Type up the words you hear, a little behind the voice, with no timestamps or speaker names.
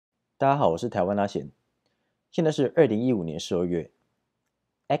大家好，我是台湾阿贤。现在是2015年12月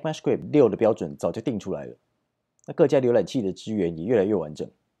 ，ECMAScript 6的标准早就定出来了，那各家浏览器的资源也越来越完整。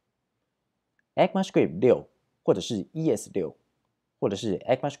ECMAScript 6，或者是 ES6，或者是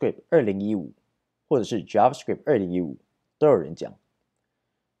ECMAScript 2015，或者是 JavaScript 2015，都有人讲。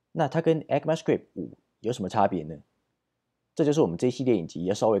那它跟 ECMAScript 5有什么差别呢？这就是我们这一系列影集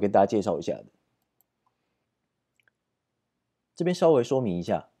要稍微跟大家介绍一下的。这边稍微说明一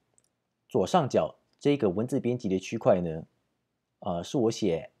下。左上角这个文字编辑的区块呢，是我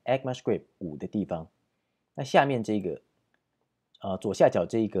写 ECMAScript 5的地方。那下面这个，左下角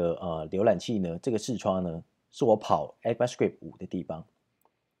这个浏览器呢，这个视窗呢，是我跑 ECMAScript 5的地方。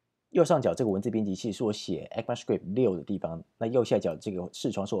右上角这个文字编辑器是我写 ECMAScript 6的地方。那右下角这个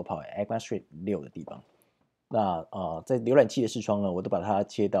视窗是我跑 ECMAScript 6的地方。那在浏览器的视窗呢，我都把它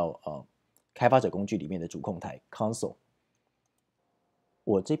切到开发者工具里面的主控台 console。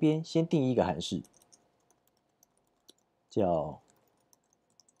我这边先定义一个函式，叫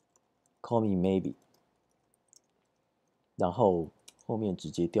call me maybe， 然后后面直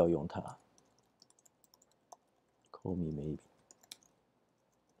接调用它 call me maybe。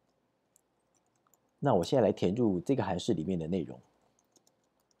那我现在来填入这个函式里面的内容。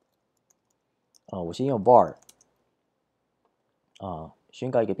我先用 var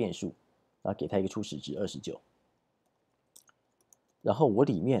宣告一个变数，然后给它一个初始值29。然后我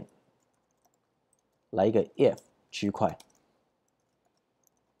里面来一个 if 区块。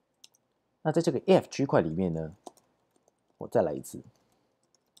那在这个 if 区块里面呢，我再来一次。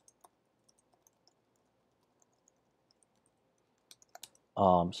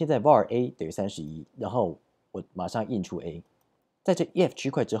现在 var a 等于31，然后我马上印出 a。在这 if 区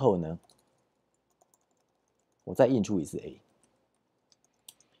块之后呢，我再印出一次 a。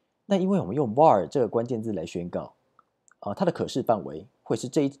那因为我们用 var 这个关键字来宣告。它的可视范围会是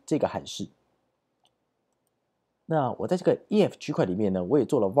这个函式。那我在这个 if 区块里面呢，我也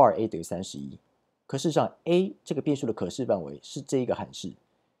做了 var a 等于31。可事实上 a 这个变数的可视范围是这一个函式，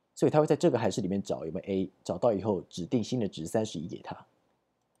所以它会在这个函式里面找有没有 a， 找到以后指定新的值31给它。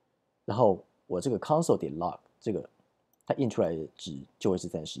然后我这个 console.log 这个它印出来的值就会是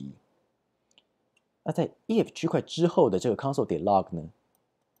31。那在 if 区块之后的这个 console.log 呢，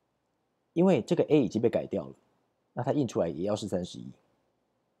因为这个 a 已经被改掉了。那它印出来也要是31。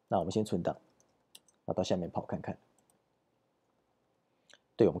那我们先存档，那到下面跑看看。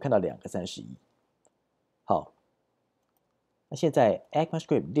对，我们看到2个31。好，那现在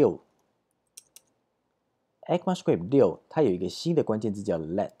ECMAScript 6它有一个新的关键字叫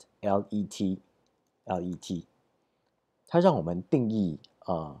let， let， 它让我们定义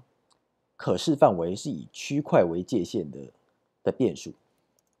可视范围是以区块为界限的变数。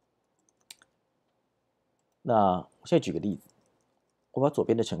那我现在举个例子，我把左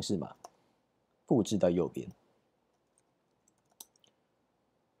边的程式码复制到右边。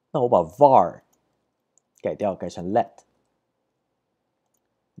那我把 var 改掉，改成 let，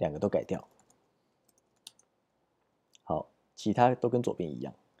 2个都改掉。好，其他都跟左边一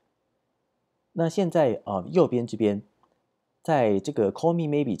样。那现在右边这边，在这个 call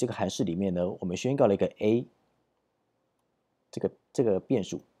me maybe 这个函式里面呢，我们宣告了一个 a 这个变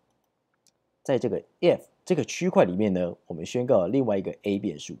数。在这个 if 这个区块里面呢，我们宣告了另外一个 a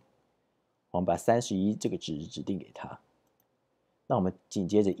变数，我们把31这个值指定给它。那我们紧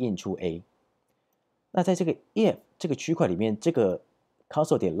接着印出 a。那在这个 if 这个区块里面，这个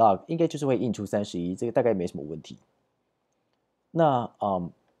console.log 应该就是会印出31，这个大概没什么问题。那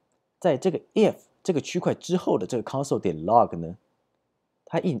在这个 if 这个区块之后的这个 console.log 呢，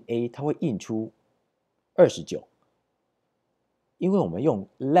它印 a， 它会印出29，因为我们用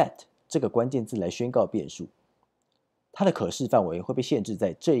let这个关键字来宣告变数，它的可视范围会被限制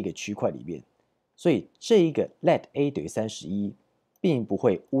在这一个区块里面，所以这一个 let a 等于31并不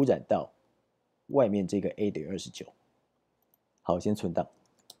会污染到外面这个 a 等于29。好，先存档，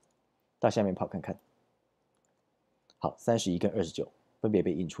到下面跑看看。好，31跟29分别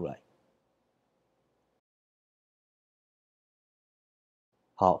被印出来。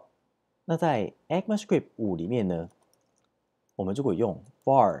好，那在 ECMAScript 5里面呢，我们如果用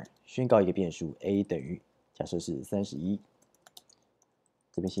var 宣告一个变数 a 等于假设是31，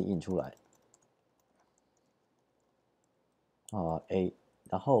这边先印出来a，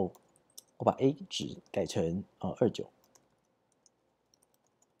 然后我把 a 值改成29，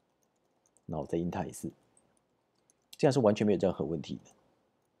那我再印它一次，这样是完全没有任何问题的。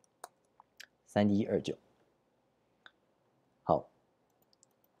3129。好，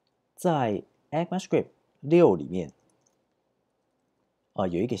在 ECMAScript 6里面。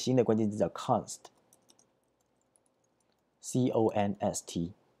有一个新的关键字叫 const，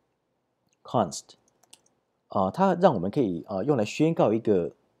 C-O-N-S-T。const，它让我们可以用来宣告一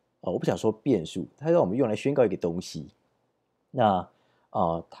个我不想说变数，它让我们用来宣告一个东西。那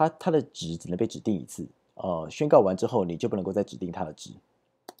它的值只能被指定一次，宣告完之后你就不能够再指定它的值。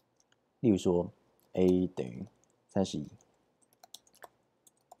例如说 a 等于31，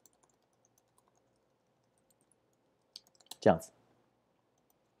这样子。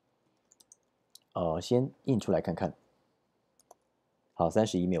先印出来看看。好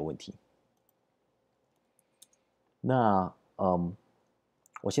，31没有问题。那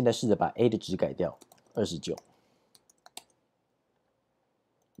我现在试着把 a 的值改掉，29。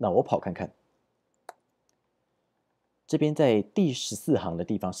那我跑看看，这边在第14行的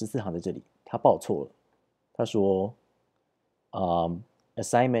地方，14行在这里，它报错了。他说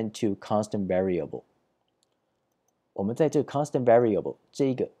，assignment to constant variable。我们在这个 constant variable 这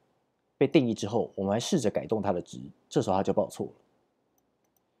一个被定义之后，我们还试着改动它的值，这时候它就报错了。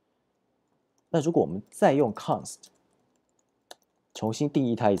那如果我们再用 const 重新定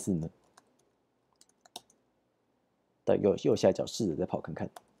义它一次呢？到右下角试着再跑看看。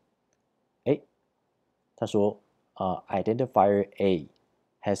他说identifier A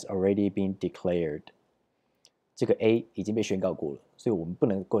has already been declared。这个 A 已经被宣告过了，所以我们不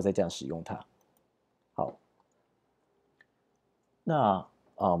能够再这样使用它。好，那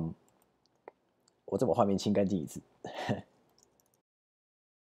我再把画面清干净一次。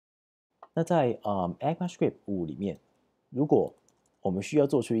那在ECMAScript 5里面，如果我们需要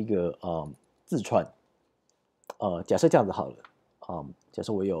做出一个字串，假设这样子好了，假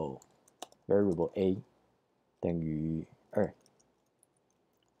设我有 variable A 等于2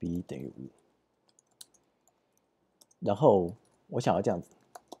 ，B 等于5，然后我想要这样子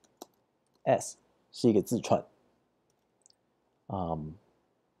 ，S 是一个字串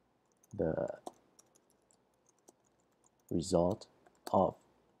，the result of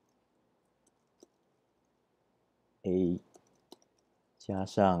A 加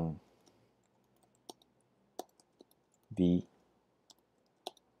上 B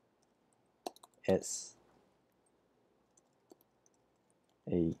S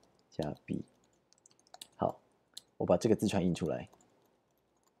A 加 B。好，我把这个字串印出来，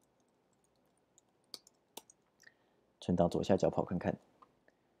存档左下角跑看看。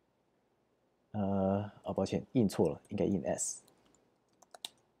抱歉，印错了，应该印 S。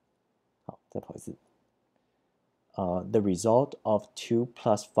好，再跑一次。The result of 2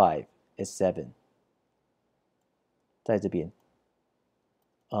 plus 5 is 7。在这边，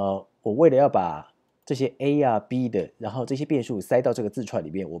我为了要把这些 A 啊 B 的，然后这些变数塞到这个字串里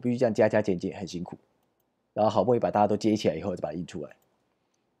面，我必须这样加加减减，很辛苦。然后好不容易把大家都接起来以后，再把它印出来。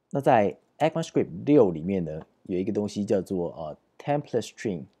那在 ECMAScript 6里面呢，有一个东西叫做template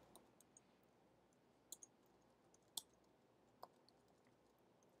string。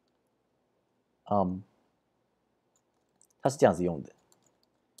它是这样子用的。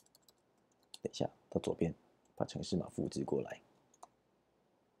等一下，到左边把程式码复制过来。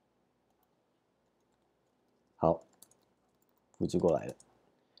好，复制过来了。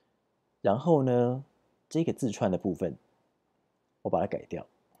然后呢，这个字串的部分，我把它改掉。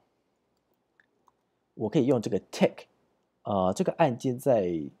我可以用这个 tick，这个按键在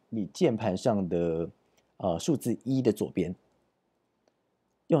你键盘上的数字1的左边，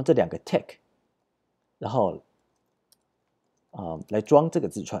用这2个 tick， 然后来装这个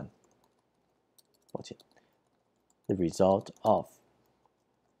字串。抱歉 ，the result of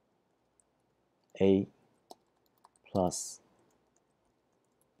A plus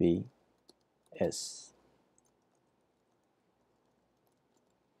B S。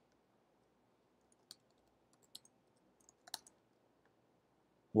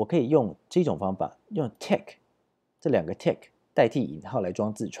我可以用这种方法，用 tick 这2个 tick 代替引号来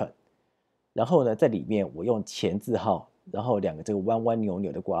装字串，然后呢，在里面我用前字号，然后2个这个弯弯扭扭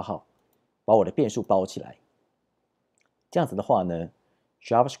的括号，把我的变数包起来。这样子的话呢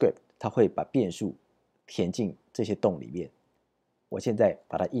 ，JavaScript 它会把变数填进这些洞里面。我现在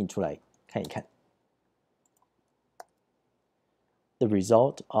把它印出来看一看。The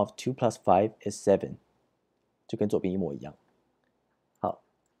result of 2 plus 5 is 7， 就跟左边一模一样。好，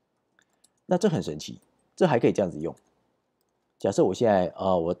那这很神奇，这还可以这样子用。假设我现在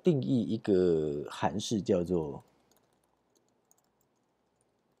我定义一个函式叫做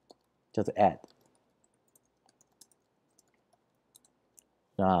add。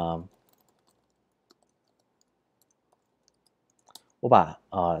那我把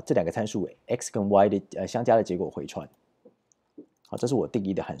这2个参数 x 跟 y 的相加的结果回传。好，这是我定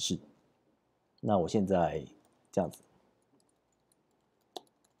义的函式。那我现在这样子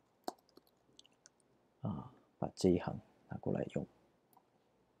把这一行拿过来用。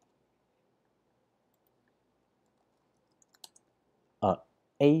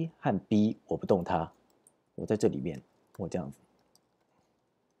A 和 B 我不动它，我在这里面我这样子，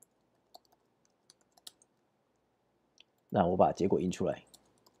那我把结果印出来。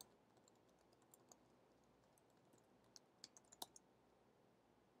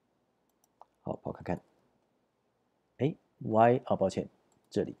好，跑看看。哎 ，Y 抱歉，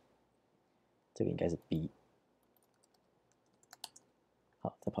这里这个应该是 B。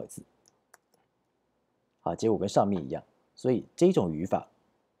好，再跑一次。好，结果跟上面一样，所以这种语法，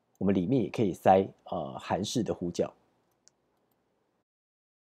我们里面也可以塞函式的呼叫。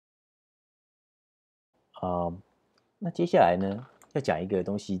那接下来呢，要讲一个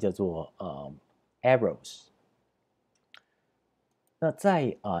东西叫做arrows。那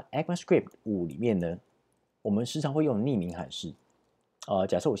在ECMAScript 5里面呢，我们时常会用匿名函式。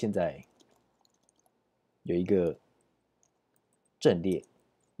假设我现在有一个阵列，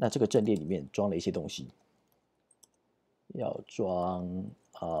那这个阵列里面装了一些东西，要装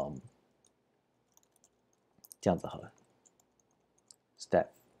这样子好了 ，step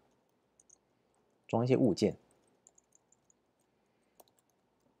装一些物件，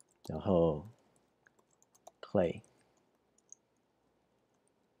然后 clay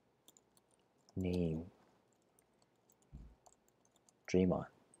name Draymond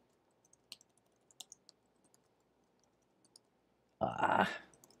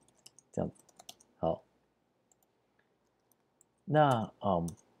这样子好。那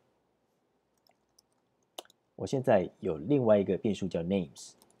我现在有另外一个变数叫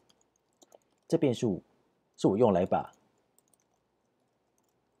names， 这变数是我用来把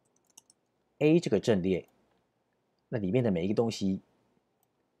A 这个阵列，那里面的每一个东西，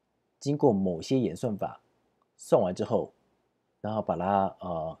经过某些演算法算完之后，然后把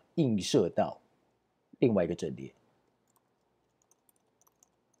它映射到另外一个阵列。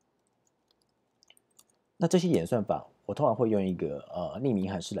那这些演算法，我通常会用一个匿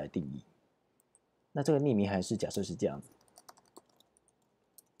名函式来定义。那这个匿名函式假设是这样子。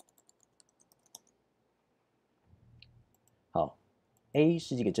好 ，A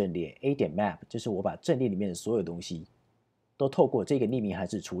是这个阵列 ，A 点 map 就是我把阵列里面的所有东西都透过这个匿名函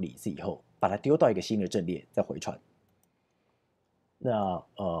式处理一次以后，把它丢到一个新的阵列，再回传。那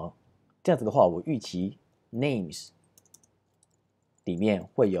这样子的话，我预期 names 里面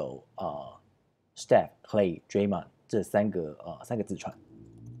会有Steph、Clay、Draymond 这三个字串。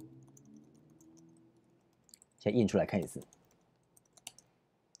先印出来看一次。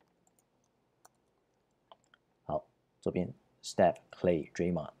好，左边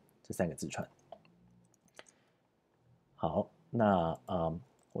Steph、Clay、Draymond 这三个字串。好，那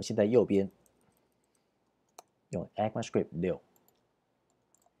我现在右边用 ECMAScript 6，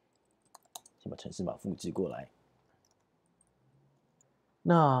先把程式码复制过来。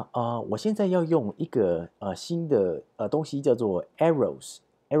那我现在要用一个新的东西叫做 arrow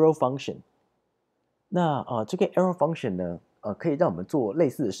function。那这个 arrow function 呢，可以让我们做类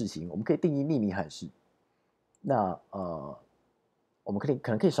似的事情。我们可以定义匿名函式。那我们可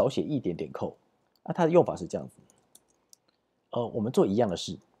能可以少写一点点code。那它的用法是这样子。我们做一样的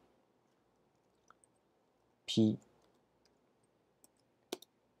事 ，p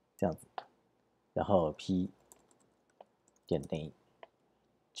这样子，然后 p 点 name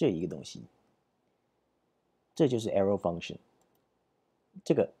这一个东西，这就是 arrow function。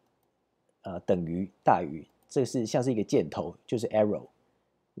这个等于大于，这是像是一个箭头，就是 arrow。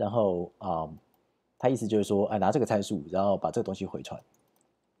然后它意思就是说，拿这个参数，然后把这个东西回传。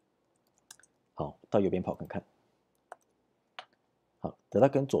好，到右边跑看看。好，得到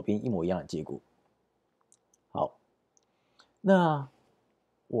跟左边一模一样的结果。好，那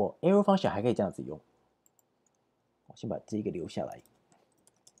我 arrow function 还可以这样子用。我先把这个留下来。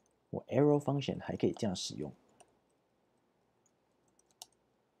我 arrow function 还可以这样使用。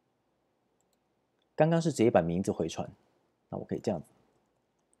刚刚是直接把名字回传，那我可以这样子，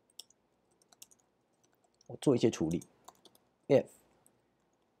我做一些处理。if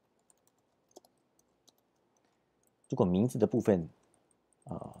如果名字的部分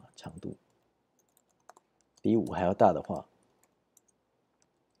长度比5还要大的话，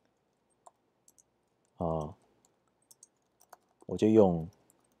我就用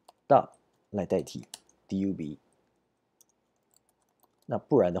dub 来代替 dub。那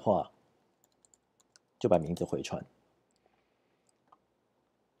不然的话，就把名字回传。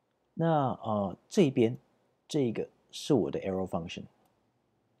那这边这个是我的 arrow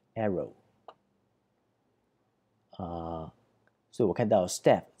function，arrow 所以我看到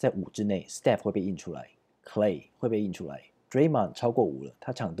Steph 在5之内 ，Steph 会被印出来 ，Clay 会被印出来 ，Draymond 超过5了，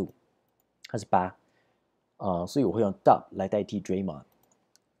它长度它是8，所以我会用 dub 来代替 Draymond。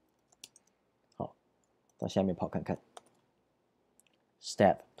好，到下面跑看看。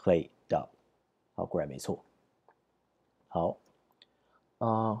step play dot。好，果然没错。好，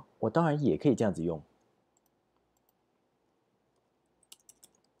我当然也可以这样子用。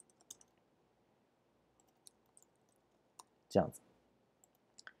这样子，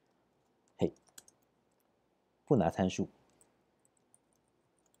嘿，不拿参数，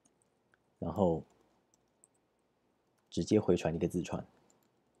然后直接回传一个字串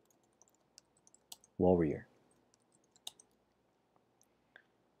warrior。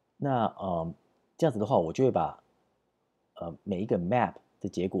那这样子的话，我就会把每一个 map 的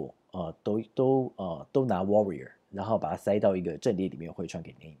结果都拿 warrior， 然后把它塞到一个阵列里面回传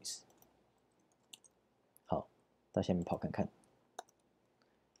给 names。好，到下面跑看看。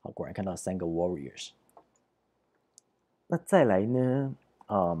好，果然看到3个 warriors。那再来呢，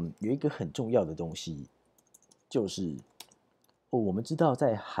有一个很重要的东西，就是我们知道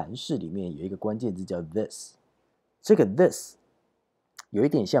在函式里面有一个关键字叫 this， 这个 this 有一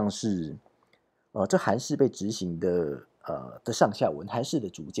点像是这函式被执行的上下文，函式的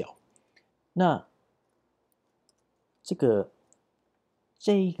主角。那这个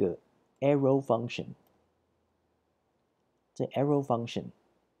arrow function， 这 arrow function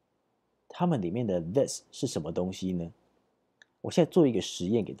它们里面的 this 是什么东西呢？我现在做一个实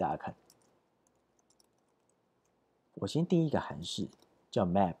验给大家看。我先定一个函式叫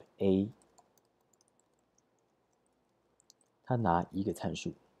map a， 它拿一个参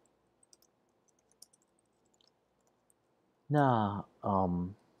数。那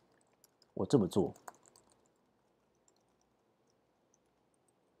我这么做，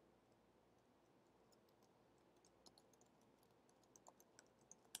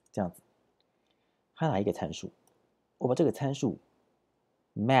这样子，它拿一个参数，我把这个参数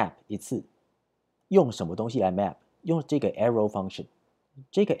map 一次，用什么东西来 map？ 用这个 arrow function。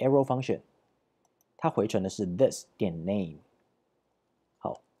这个 arrow function 它回传的是 this 点 name。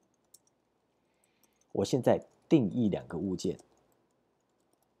好，我现在定义2个物件，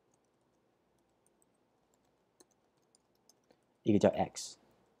一个叫 x，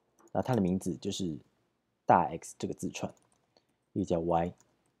 那它的名字就是大 X 这个字串；一个叫 y，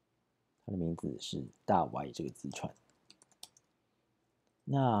 它的名字是大 Y 这个字串。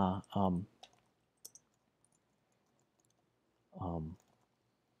那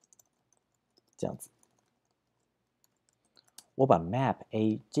这样子，我把 map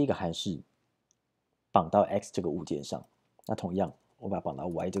a 这个函式绑到 x 这个物件上，那同样我把它绑到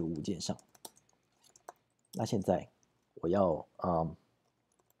y 这个物件上。那现在我要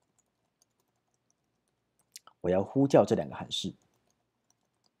呼叫这2个函式，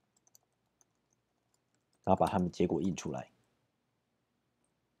然后把它们结果印出来。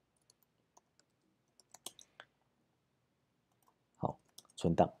好，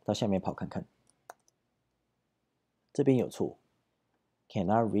存档到下面跑看看。这边有错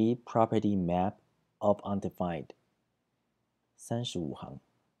 ，cannot read property map of undefined 35行。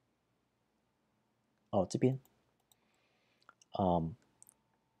这边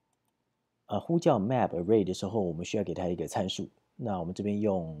呼叫 map array 的时候，我们需要给它一个参数。那我们这边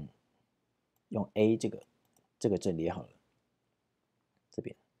用 a 这个阵列好了，这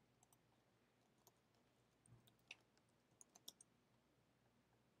边。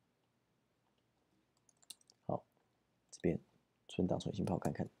好，这边存档重新跑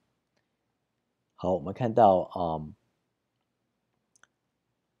看看。好，我们看到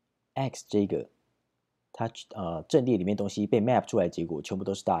x 这个它阵列里面东西被 map 出来的结果全部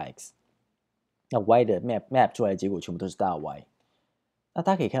都是大 X， 那 y 的 map 出来的结果全部都是大 Y。那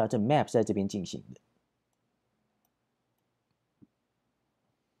大家可以看到这 map 是在这边进行的。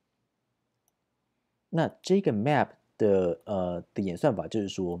那这个 map 的演算法就是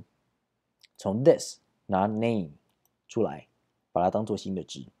说，从 this 拿 name 出来，把它当做新的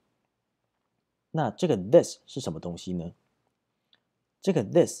值。那这个 this 是什么东西呢？这个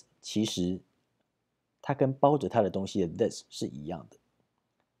this 其实它跟包着它的东西的 this 是一样的，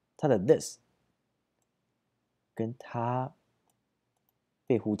它的 this 跟它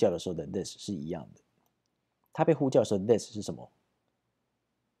被呼叫的时候的 this 是一样的。它被呼叫的时候 this 是什么？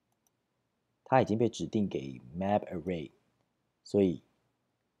它已经被指定给 map array， 所以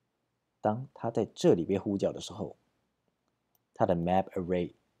当它在这里被呼叫的时候，它的 map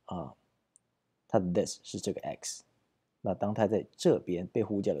array 它的 this 是这个 x。那当它在这边被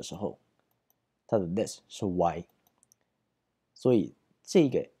呼叫的时候，它的 this 是 y。所以这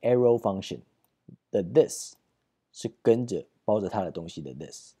个 arrow function 的 this 是跟着包着它的东西的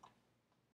this。